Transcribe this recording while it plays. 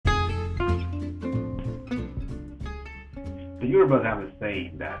The Yorubas have a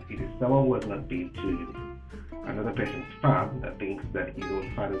saying that it is someone who has not been to another person's farm that thinks that his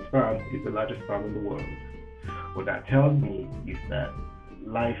own father's farm is the largest farm in the world. What that tells me is that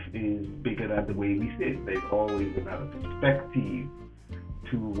life is bigger than the way we see it. There's always another perspective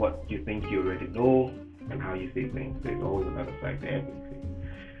to what you think you already know and how you see things. There's always another side to everything.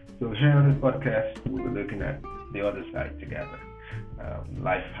 So here on this podcast, we'll be looking at the other side together.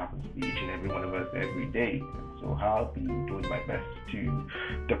 Life happens to each and every one of us every day. So I'll be doing my best to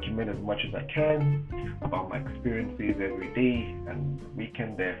document as much as I can about my experiences every day, and we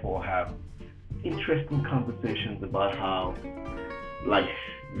can therefore have interesting conversations about how life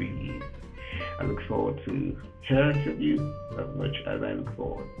really is. I look forward to hearing from you as much as I look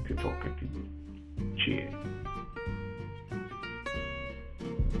forward to talking to you. Cheers.